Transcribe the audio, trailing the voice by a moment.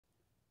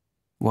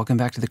Welcome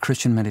back to the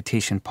Christian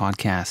Meditation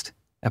Podcast,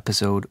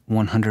 episode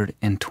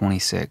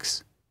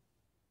 126,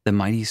 The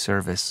Mighty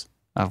Service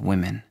of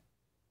Women.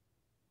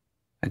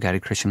 A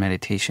guided Christian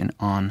meditation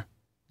on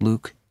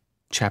Luke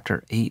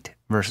chapter 8,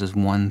 verses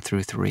 1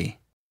 through 3.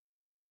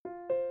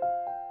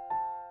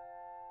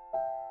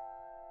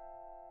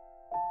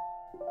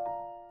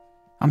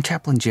 I'm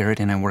Chaplain Jared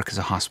and I work as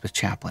a hospice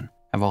chaplain.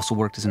 I've also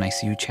worked as an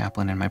ICU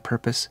chaplain, and my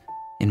purpose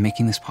in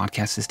making this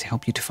podcast is to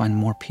help you to find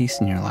more peace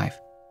in your life,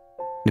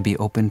 to be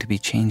open to be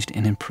changed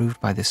and improved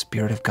by the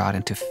Spirit of God,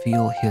 and to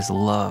feel His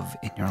love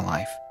in your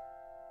life.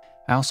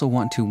 I also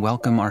want to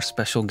welcome our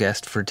special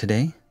guest for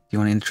today. Do you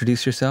want to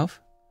introduce yourself?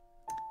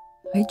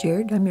 Hi,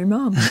 Jared. I'm your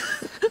mom.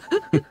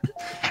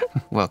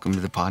 Welcome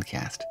to the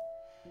podcast.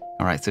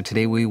 All right, so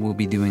today we will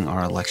be doing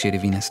our Lectio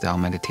Divina style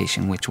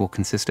meditation, which will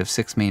consist of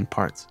 6 main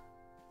parts.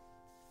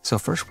 So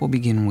first we'll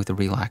begin with a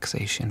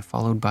relaxation,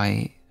 followed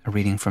by a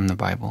reading from the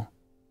Bible.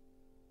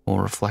 We'll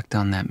reflect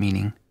on that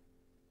meaning.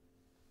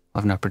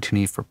 We'll have an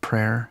opportunity for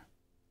prayer,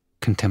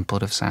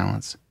 contemplative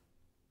silence,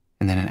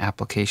 and then an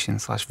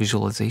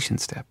application/visualization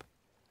step.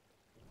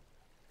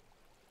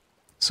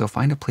 So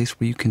find a place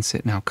where you can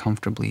sit now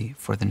comfortably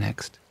for the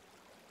next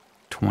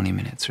 20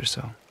 minutes or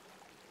so.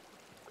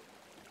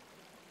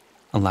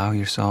 Allow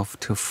yourself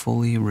to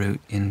fully root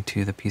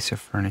into the piece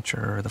of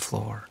furniture or the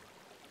floor.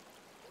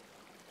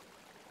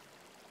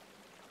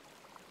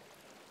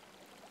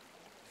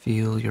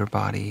 Feel your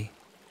body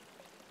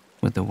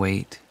with the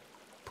weight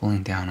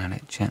pulling down on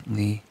it.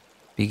 Gently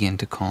begin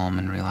to calm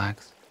and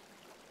relax.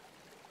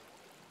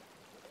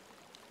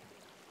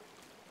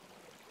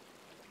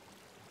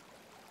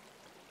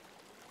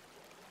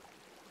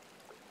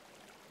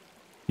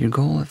 Your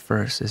goal at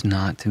first is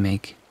not to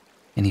make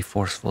any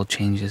forceful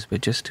changes,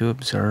 but just to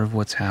observe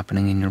what's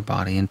happening in your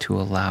body and to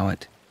allow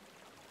it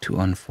to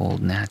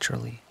unfold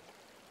naturally.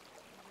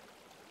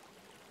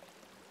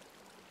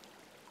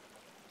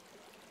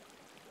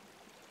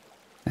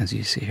 As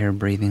you sit here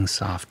breathing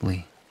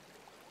softly,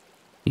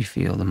 you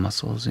feel the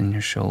muscles in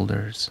your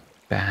shoulders,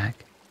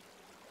 back,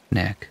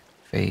 neck,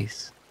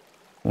 face,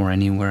 or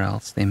anywhere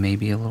else they may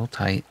be a little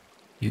tight.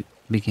 You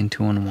begin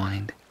to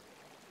unwind.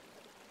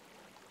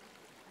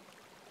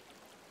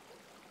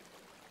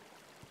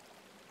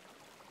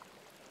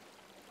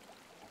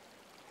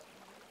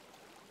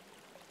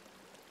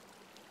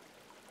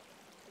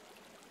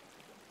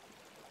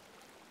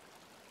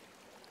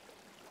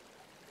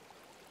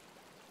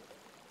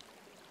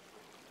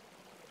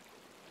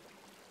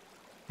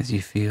 As you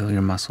feel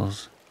your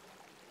muscles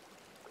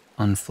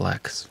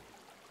unflex,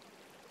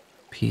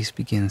 peace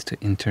begins to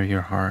enter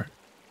your heart.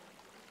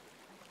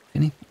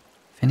 If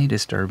any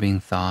disturbing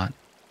thought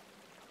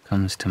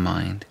comes to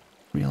mind,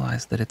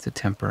 realize that it's a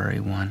temporary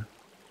one,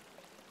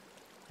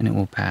 and it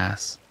will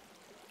pass.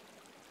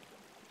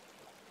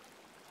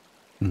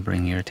 And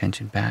bring your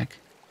attention back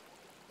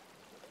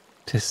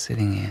to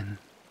sitting in,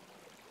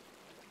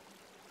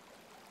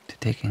 to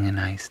taking a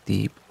nice,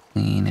 deep,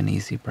 clean, and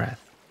easy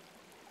breath.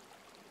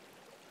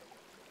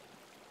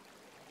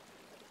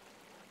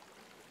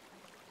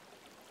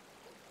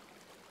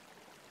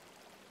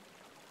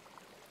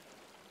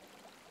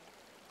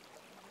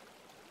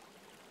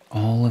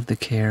 All of the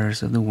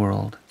cares of the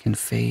world can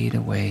fade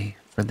away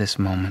for this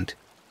moment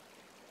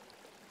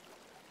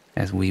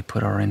as we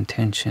put our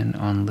intention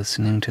on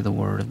listening to the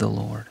word of the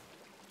Lord.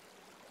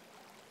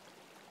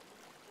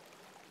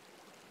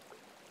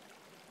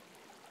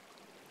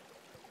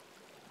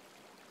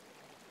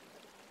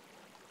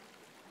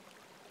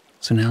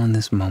 So now in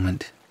this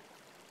moment,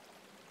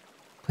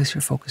 place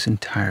your focus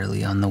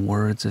entirely on the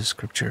words of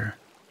Scripture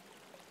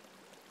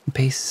and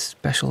pay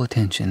special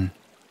attention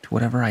to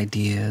whatever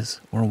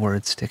ideas or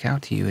words stick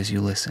out to you as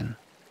you listen.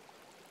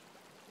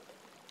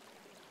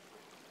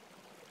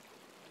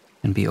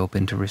 And be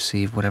open to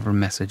receive whatever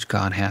message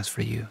God has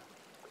for you.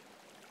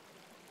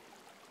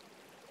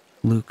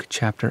 Luke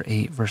chapter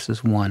 8,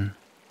 verses 1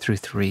 through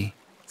 3,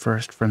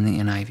 first from the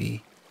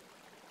NIV.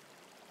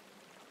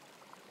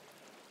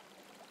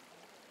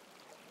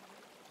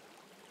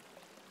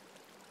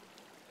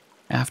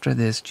 After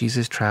this,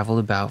 Jesus traveled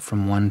about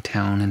from one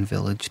town and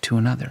village to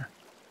another,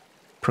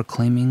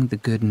 proclaiming the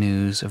good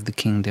news of the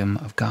kingdom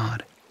of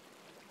God.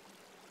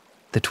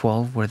 The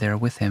 12 were there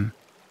with him,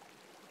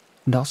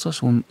 and also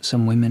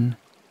some women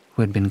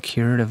who had been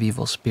cured of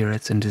evil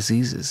spirits and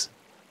diseases.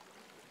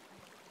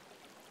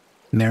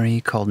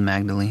 Mary, called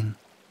Magdalene,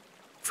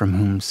 from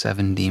whom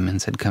 7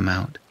 demons had come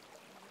out.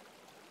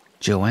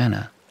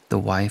 Joanna, the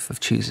wife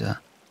of Chuza,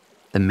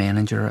 the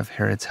manager of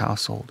Herod's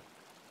household.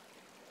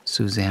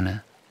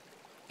 Susanna,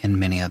 and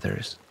many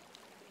others.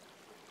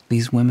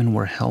 These women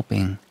were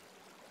helping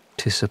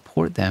to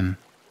support them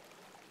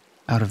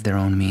out of their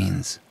own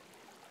means.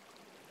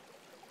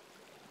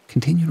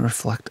 Continue to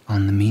reflect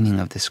on the meaning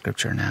of this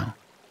scripture now.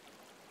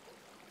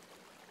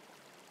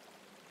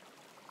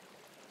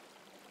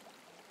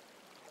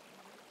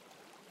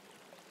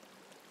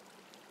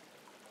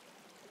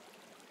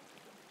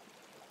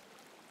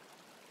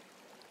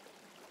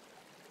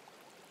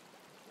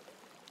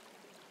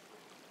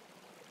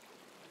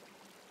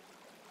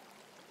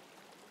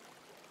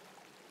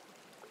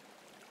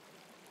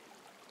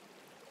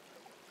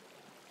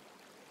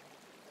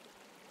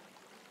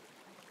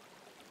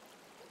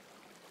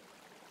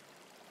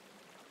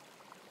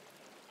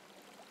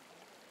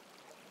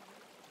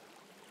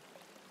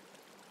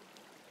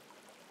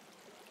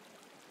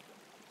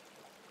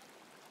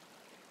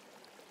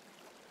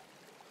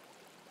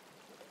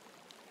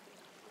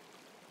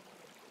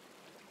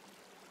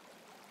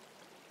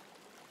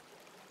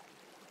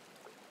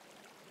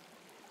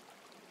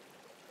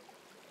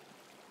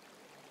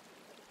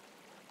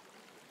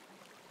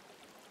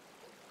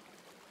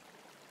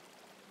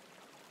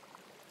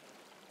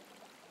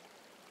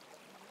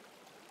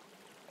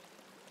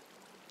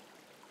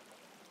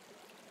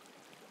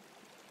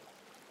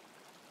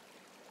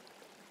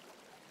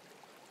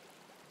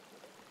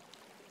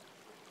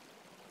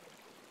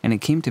 And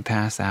it came to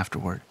pass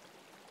afterward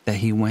that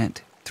he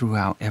went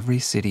throughout every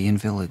city and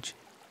village,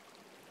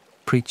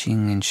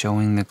 preaching and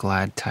showing the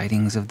glad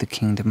tidings of the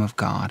kingdom of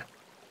God.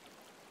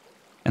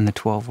 And the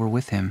 12 were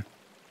with him,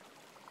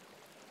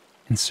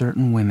 and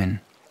certain women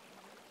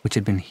which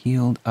had been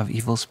healed of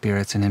evil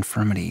spirits and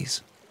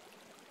infirmities.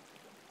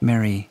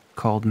 Mary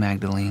called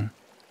Magdalene,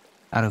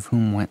 out of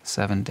whom went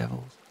 7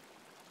 devils,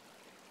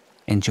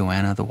 and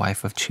Joanna the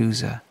wife of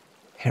Chuza,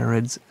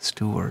 Herod's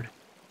steward,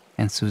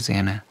 and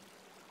Susanna,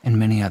 and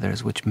many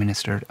others which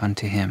ministered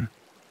unto him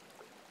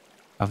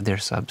of their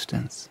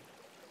substance.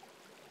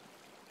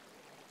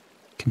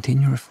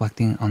 Continue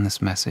reflecting on this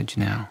message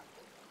now.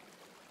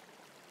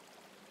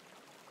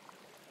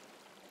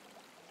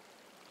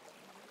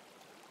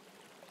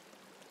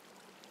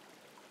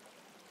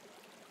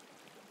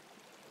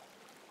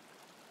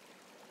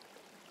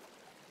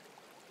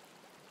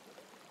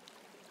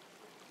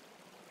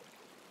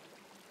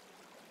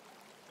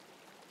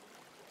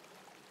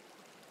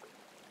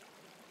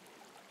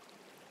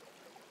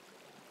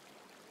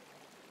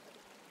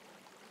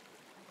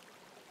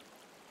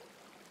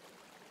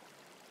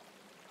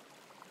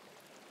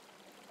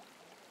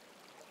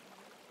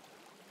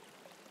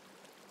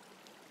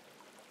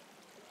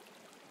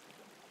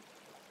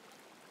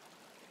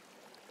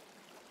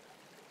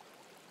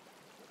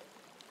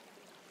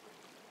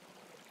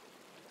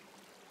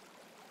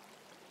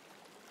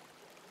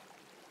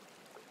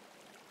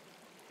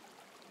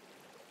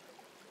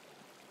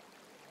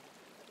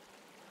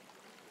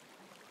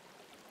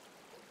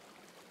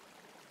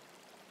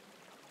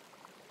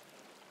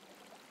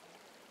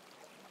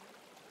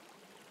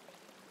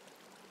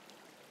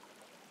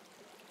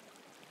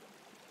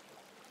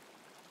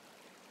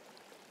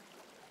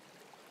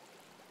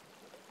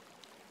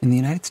 In the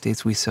United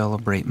States, we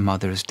celebrate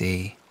Mother's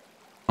Day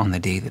on the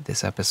day that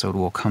this episode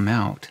will come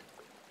out.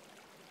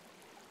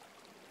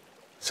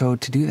 So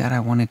to do that, I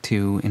wanted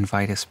to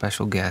invite a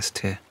special guest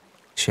to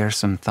share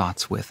some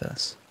thoughts with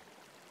us.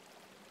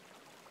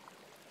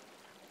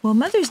 Well,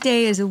 Mother's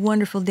Day is a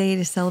wonderful day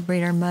to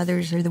celebrate our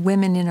mothers or the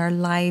women in our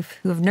life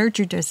who have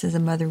nurtured us as a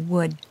mother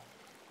would.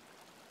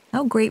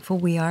 How grateful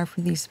we are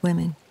for these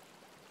women.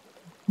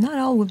 Not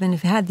all women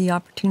have had the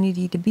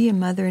opportunity to be a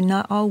mother, and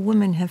not all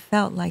women have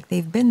felt like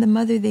they've been the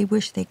mother they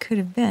wish they could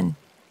have been.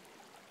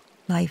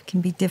 Life can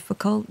be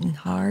difficult and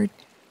hard,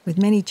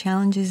 with many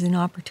challenges and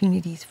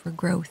opportunities for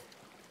growth.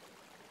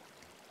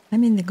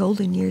 I'm in the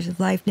golden years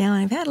of life now,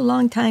 and I've had a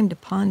long time to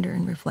ponder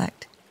and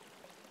reflect.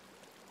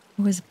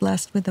 I was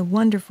blessed with a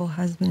wonderful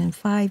husband and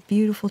 5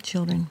 beautiful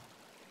children.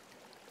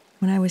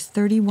 When I was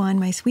 31,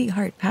 my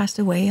sweetheart passed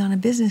away on a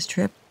business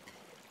trip,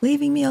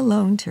 leaving me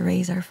alone to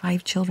raise our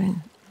 5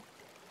 children.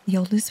 The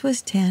oldest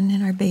was 10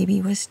 and our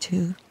baby was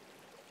 2.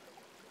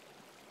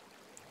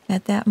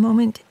 At that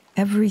moment,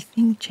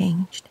 everything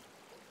changed.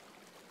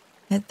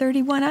 At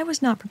 31, I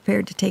was not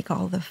prepared to take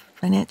all the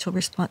financial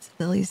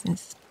responsibilities in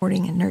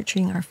supporting and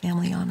nurturing our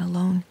family on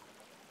alone.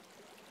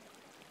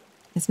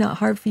 It's not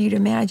hard for you to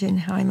imagine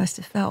how I must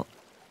have felt.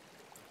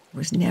 There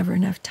was never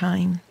enough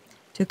time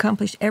to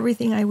accomplish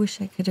everything I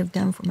wish I could have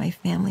done for my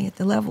family at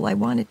the level I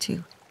wanted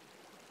to.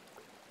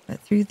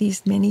 But through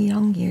these many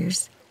young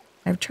years,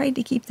 I've tried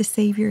to keep the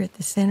Savior at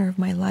the center of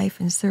my life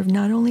and serve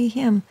not only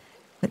Him,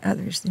 but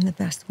others in the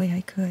best way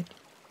I could.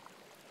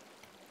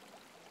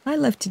 I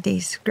love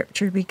today's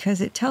scripture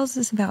because it tells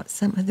us about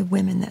some of the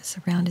women that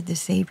surrounded the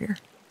Savior.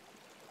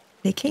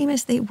 They came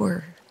as they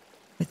were,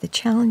 with the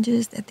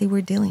challenges that they were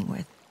dealing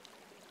with.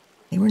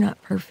 They were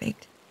not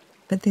perfect,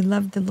 but they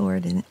loved the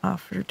Lord and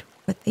offered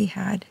what they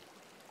had,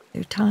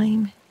 their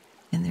time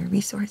and their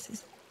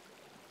resources.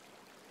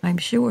 I'm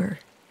sure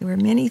there were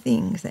many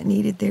things that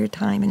needed their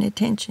time and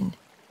attention,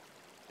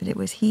 but it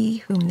was He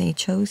whom they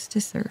chose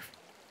to serve.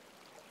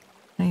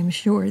 I am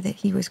sure that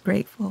He was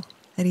grateful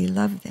that He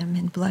loved them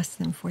and blessed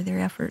them for their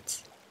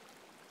efforts.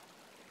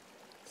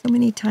 So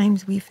many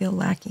times we feel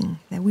lacking,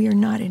 that we are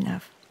not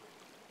enough.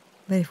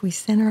 But if we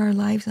center our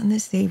lives on the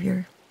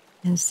Savior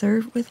and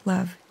serve with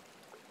love,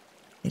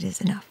 it is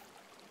enough.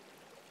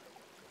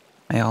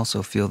 I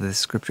also feel that this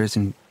scripture is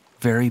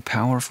very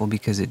powerful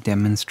because it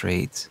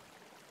demonstrates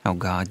how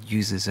God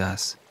uses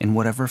us in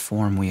whatever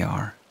form we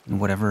are, in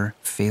whatever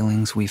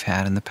failings we've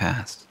had in the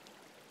past,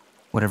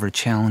 whatever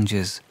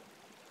challenges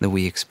that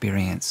we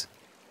experience.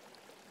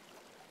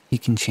 He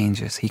can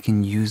change us. He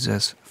can use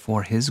us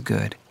for His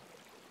good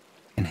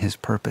and His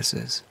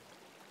purposes.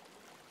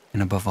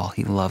 And above all,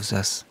 He loves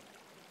us,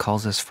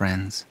 calls us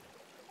friends,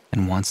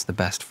 and wants the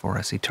best for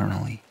us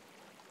eternally.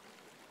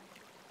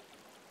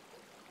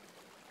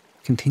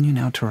 Continue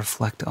now to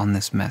reflect on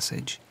this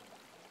message.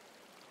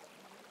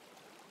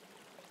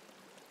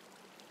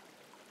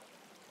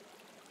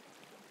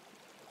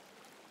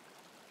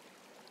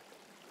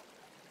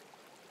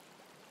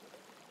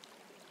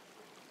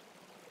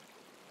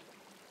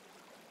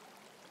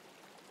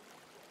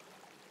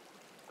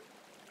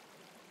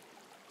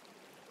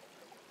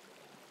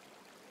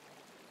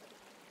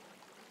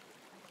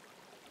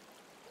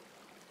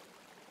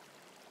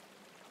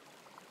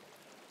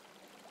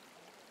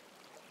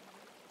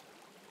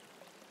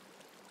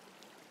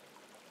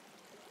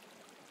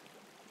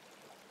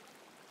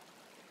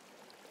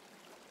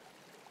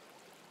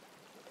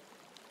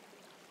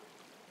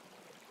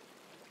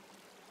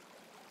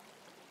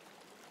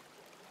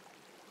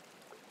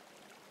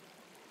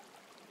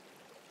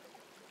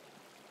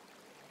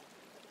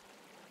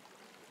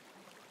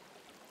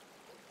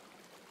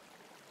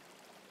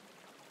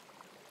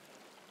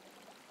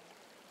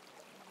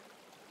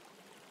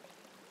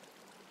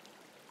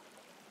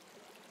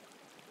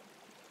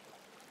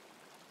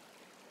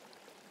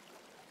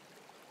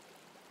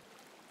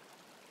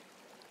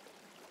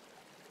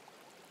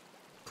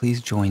 please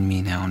join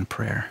me now in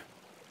prayer.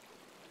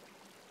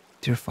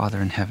 Dear Father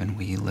in heaven,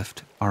 we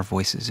lift our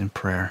voices in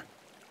prayer,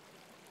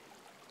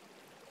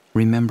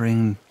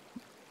 remembering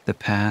the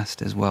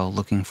past as well,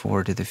 looking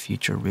forward to the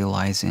future,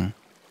 realizing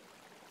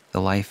the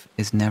life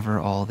is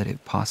never all that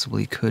it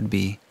possibly could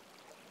be,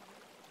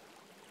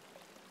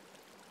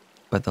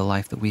 but the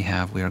life that we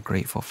have, we are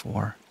grateful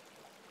for.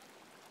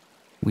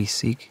 We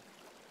seek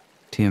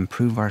to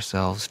improve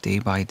ourselves day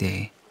by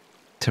day,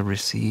 to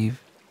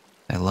receive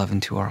thy love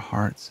into our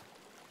hearts,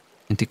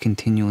 and to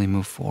continually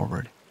move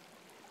forward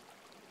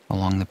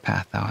along the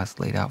path thou hast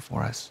laid out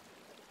for us.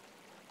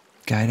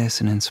 Guide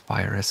us and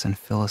inspire us and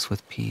fill us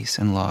with peace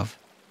and love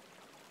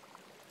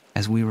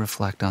as we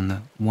reflect on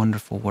the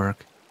wonderful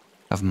work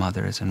of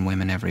mothers and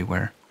women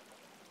everywhere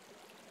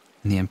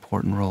and the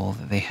important role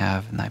that they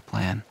have in thy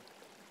plan.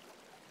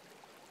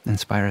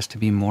 Inspire us to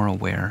be more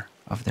aware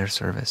of their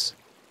service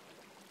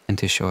and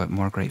to show it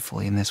more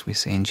gratefully. And this we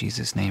say in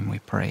Jesus' name we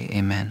pray.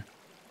 Amen.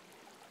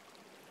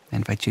 I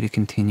invite you to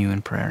continue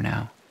in prayer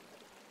now.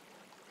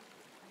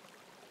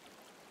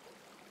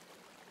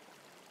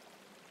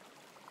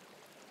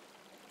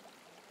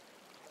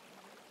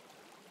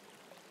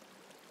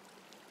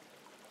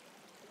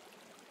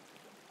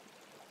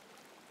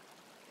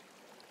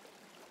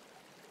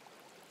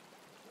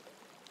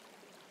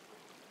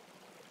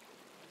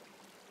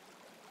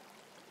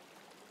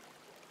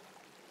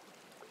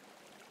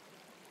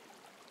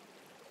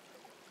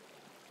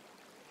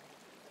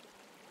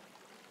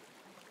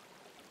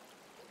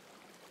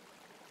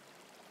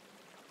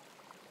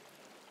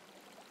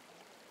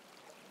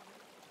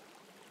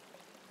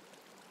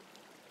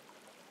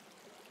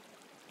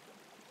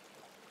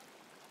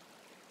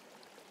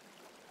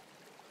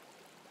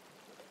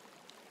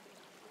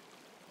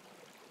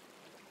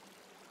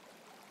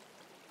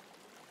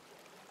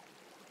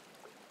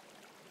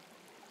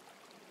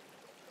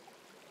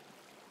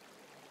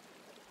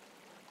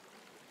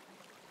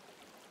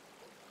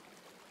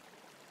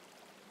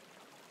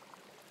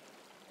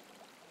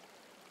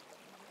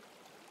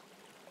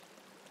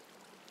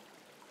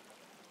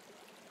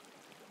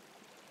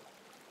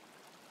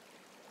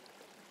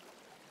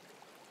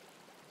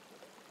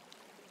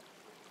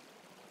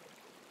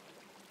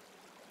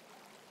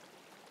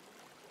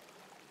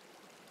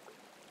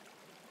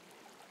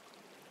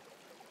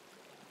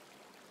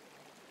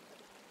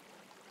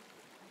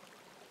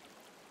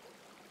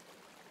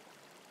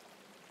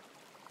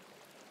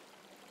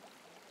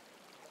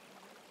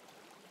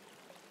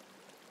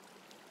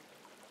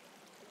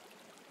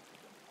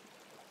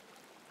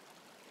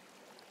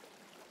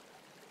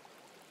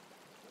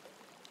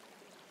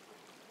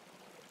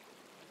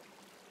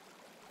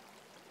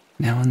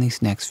 Now in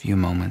these next few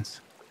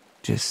moments,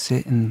 just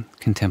sit in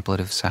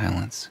contemplative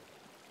silence,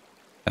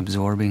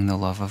 absorbing the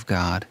love of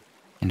God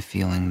and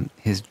feeling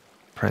His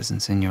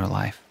presence in your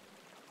life.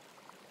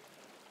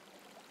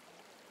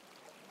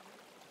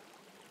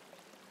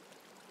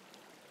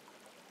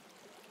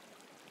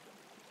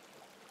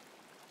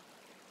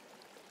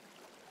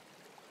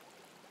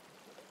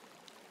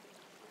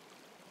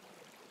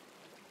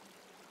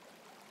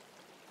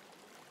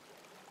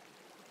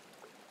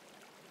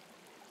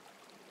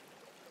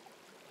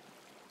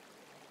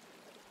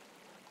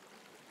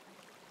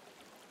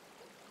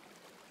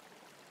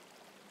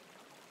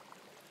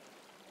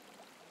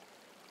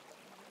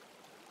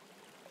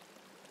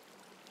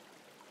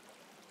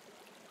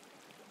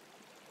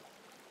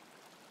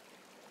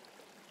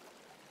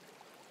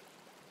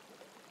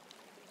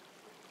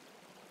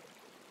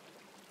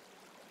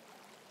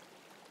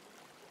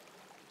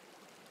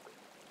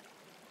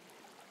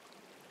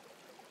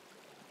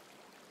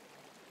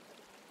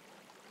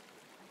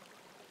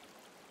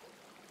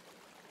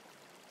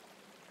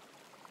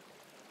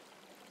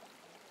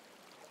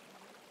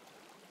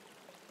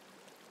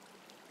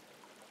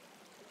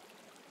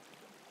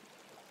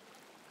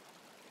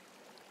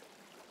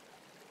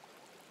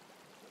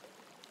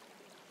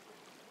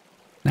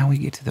 Now we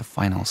get to the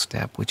final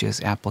step, which is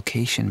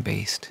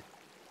application-based.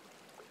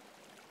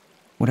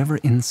 Whatever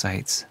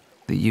insights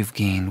that you've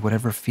gained,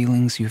 whatever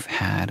feelings you've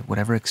had,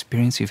 whatever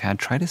experience you've had,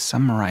 try to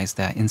summarize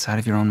that inside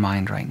of your own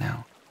mind right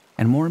now.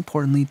 And more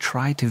importantly,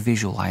 try to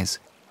visualize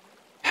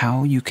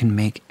how you can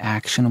make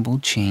actionable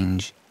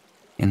change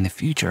in the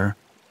future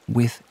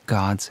with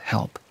God's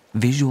help.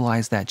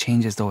 Visualize that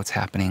change as though it's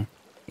happening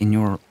in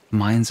your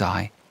mind's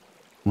eye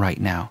right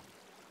now.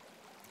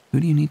 Who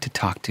do you need to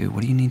talk to?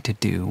 What do you need to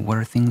do? What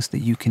are things that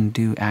you can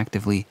do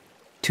actively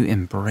to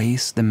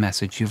embrace the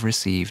message you've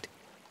received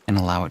and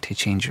allow it to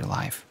change your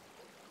life?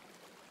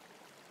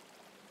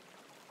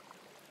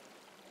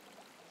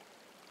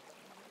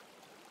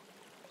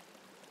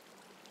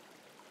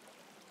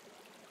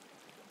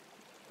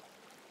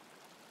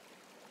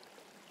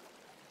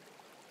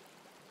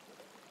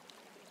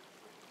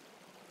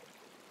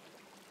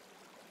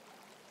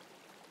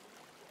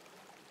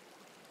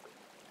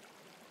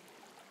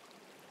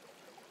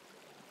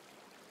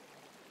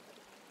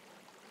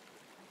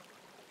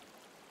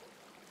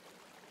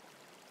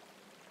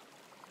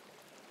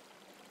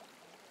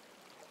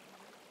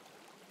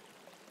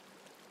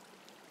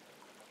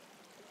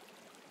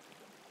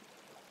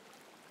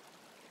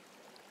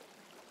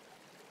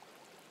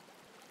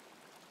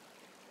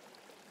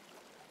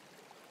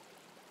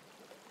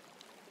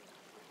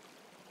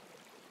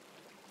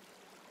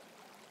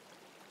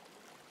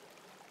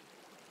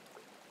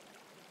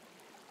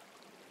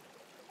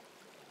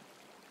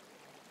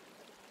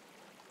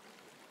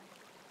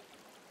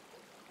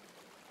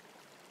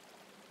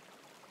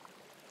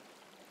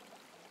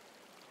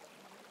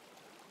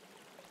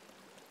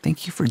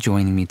 thank you for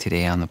joining me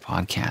today on the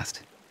podcast.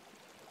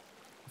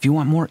 If you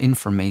want more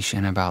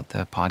information about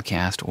the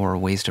podcast or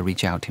ways to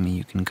reach out to me,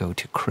 you can go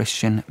to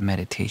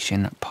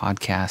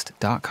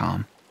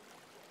christianmeditationpodcast.com.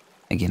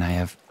 Again, I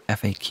have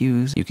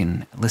FAQs. You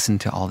can listen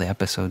to all the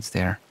episodes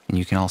there. And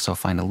you can also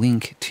find a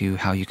link to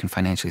how you can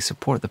financially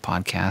support the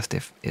podcast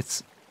if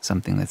it's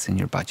something that's in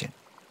your budget.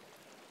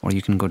 Or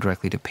you can go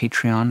directly to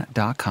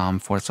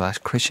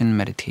patreon.com/Christian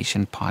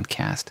Meditation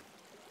Podcast.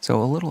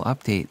 So a little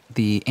update.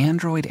 The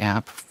Android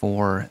app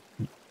for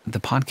the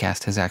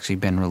podcast has actually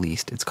been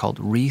released. It's called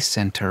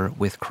Recenter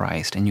with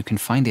Christ, and you can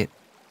find it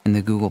in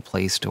the Google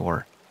Play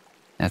Store.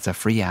 That's a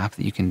free app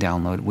that you can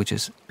download, which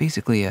is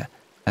basically a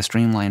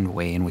streamlined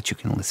way in which you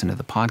can listen to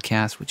the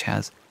podcast, which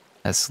has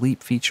a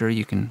sleep feature.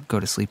 You can go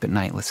to sleep at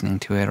night listening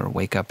to it or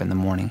wake up in the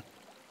morning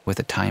with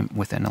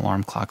an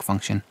alarm clock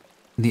function.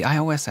 The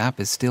iOS app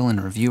is still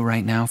in review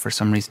right now. For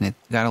some reason, it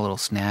got a little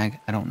snag.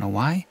 I don't know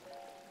why,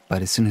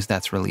 but as soon as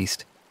that's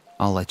released,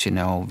 I'll let you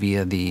know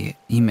via the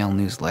email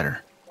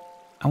newsletter.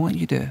 I want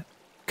you to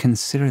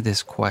consider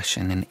this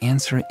question and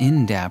answer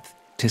in depth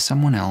to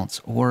someone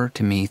else or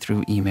to me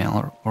through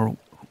email or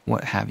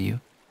what have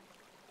you.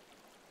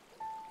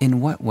 In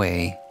what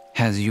way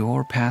has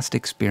your past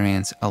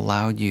experience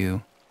allowed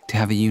you to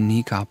have a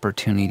unique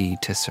opportunity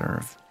to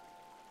serve?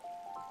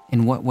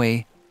 In what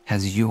way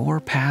has your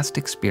past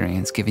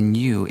experience given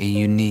you a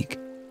unique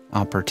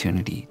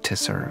opportunity to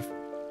serve?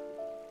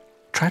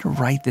 Try to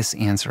write this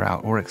answer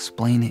out or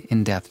explain it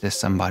in depth to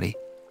somebody,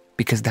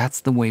 because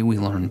that's the way we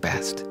learn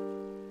best.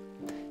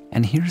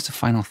 And here's a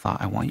final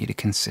thought I want you to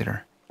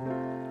consider.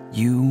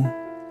 You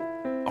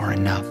are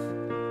enough.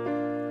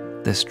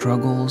 The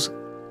struggles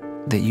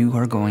that you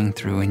are going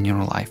through in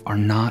your life are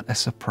not a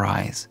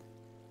surprise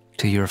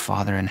to your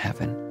Father in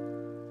heaven.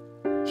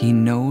 He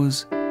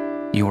knows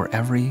your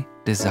every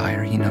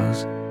desire. He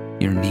knows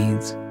your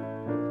needs,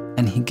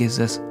 and He gives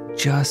us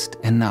just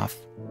enough.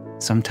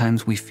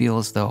 Sometimes we feel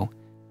as though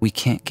we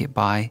can't get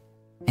by,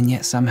 and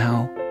yet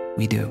somehow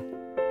we do.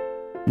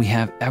 We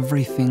have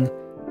everything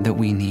that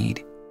we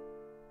need.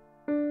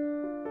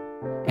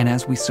 And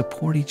as we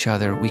support each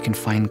other, we can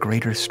find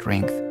greater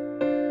strength.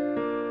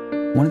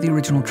 One of the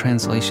original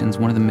translations,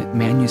 one of the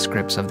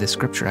manuscripts of this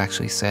scripture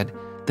actually said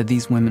that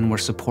these women were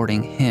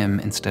supporting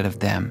Him instead of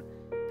them.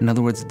 In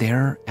other words,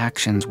 their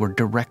actions were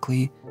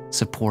directly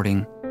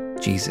supporting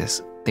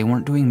Jesus. They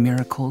weren't doing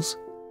miracles.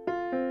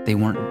 They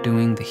weren't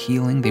doing the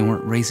healing. They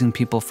weren't raising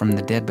people from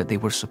the dead, but they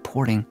were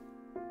supporting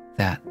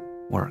that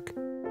work.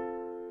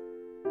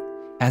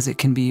 As it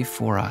can be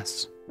for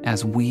us,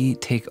 as we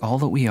take all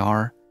that we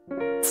are,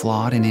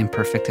 flawed and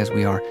imperfect as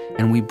we are,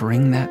 and we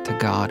bring that to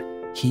God,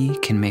 He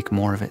can make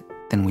more of it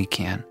than we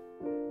can.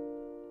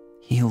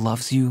 He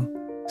loves you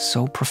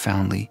so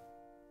profoundly,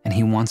 and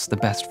He wants the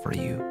best for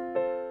you.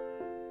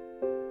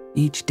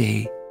 Each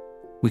day,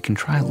 we can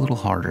try a little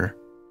harder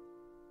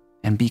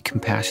and be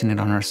compassionate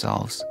on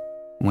ourselves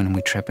when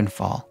we trip and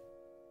fall,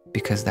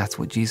 because that's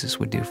what Jesus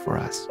would do for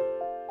us.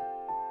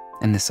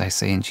 And this I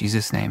say in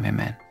Jesus' name,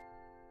 amen.